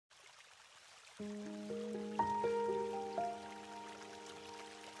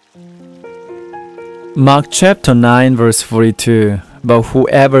Mark chapter 9 verse 42. But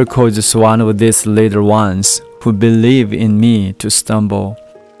whoever causes one of these little ones who believe in me to stumble,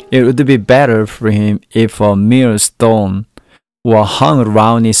 it would be better for him if a millstone were hung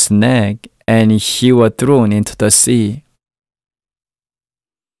around his neck and he were thrown into the sea.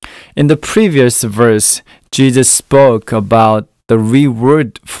 In the previous verse, Jesus spoke about the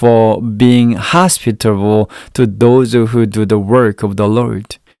reward for being hospitable to those who do the work of the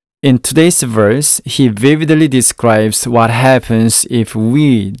Lord. In today's verse, he vividly describes what happens if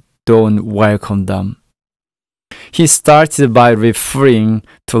we don't welcome them. He started by referring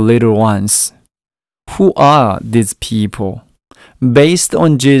to little ones. Who are these people? Based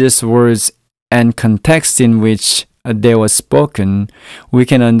on Jesus' words and context in which they were spoken, we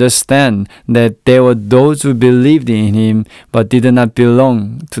can understand that they were those who believed in him but did not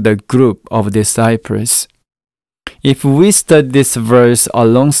belong to the group of disciples. If we study this verse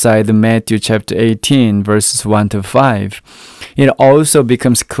alongside Matthew chapter 18 verses 1 to 5, it also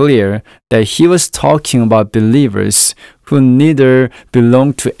becomes clear that he was talking about believers who neither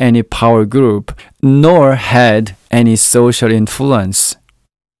belonged to any power group nor had any social influence.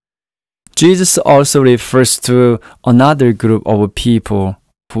 Jesus also refers to another group of people,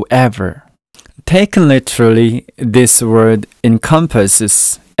 whoever. Taken literally, this word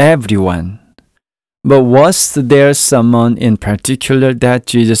encompasses everyone. But was there someone in particular that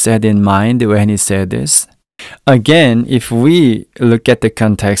Jesus had in mind when he said this? Again, if we look at the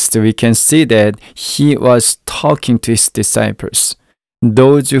context, we can see that he was talking to his disciples,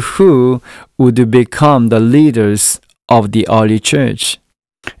 those who would become the leaders of the early church.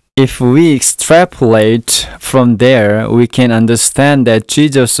 If we extrapolate from there, we can understand that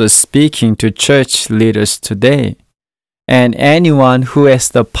Jesus was speaking to church leaders today, and anyone who has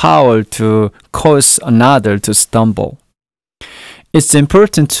the power to cause another to stumble. It's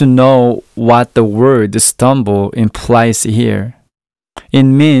important to know what the word stumble implies here. It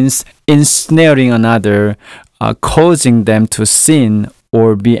means ensnaring another, causing them to sin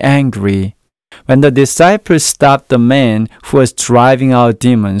or be angry. When the disciples stopped the man who was driving out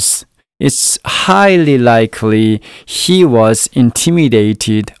demons, it's highly likely he was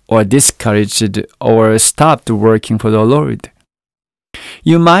intimidated or discouraged or stopped working for the Lord.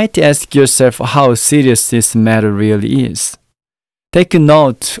 You might ask yourself how serious this matter really is. Take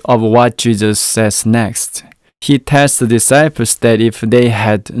note of what Jesus says next. He tells the disciples that if they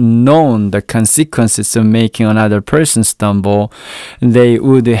had known the consequences of making another person stumble, they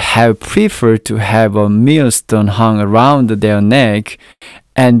would have preferred to have a millstone hung around their neck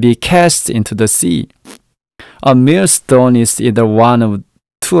and be cast into the sea. A millstone is either one of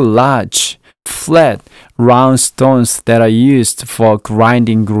two large, flat, round stones that are used for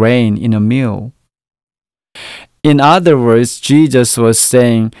grinding grain in a mill. In other words, Jesus was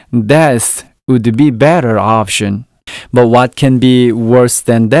saying death would be a better option. But what can be worse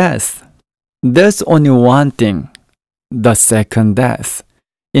than death? There's only one thing, the second death,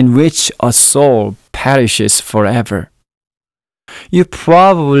 in which a soul perishes forever. You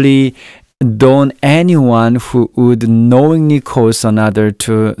probably don't know anyone who would knowingly cause another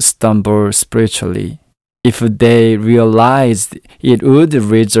to stumble spiritually if they realized it would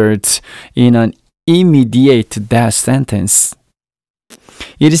result in an immediate death sentence.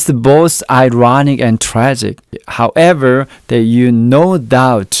 It is both ironic and tragic. However, that you no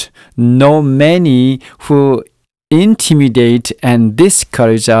doubt know many who intimidate and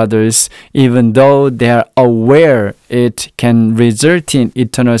discourage others even though they are aware it can result in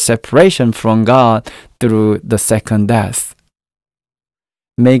eternal separation from God through the second death.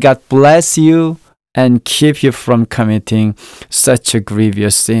 May God bless you and keep you from committing such a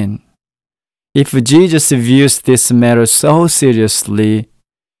grievous sin. If Jesus views this matter so seriously,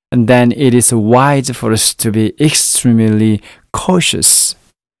 then it is wise for us to be extremely cautious.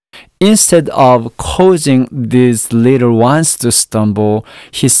 Instead of causing these little ones to stumble,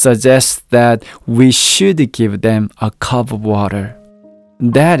 he suggests that we should give them a cup of water.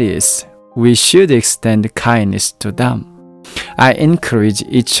 That is, we should extend kindness to them. I encourage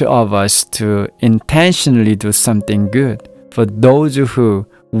each of us to intentionally do something good for those who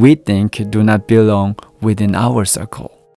we think do not belong within our circle.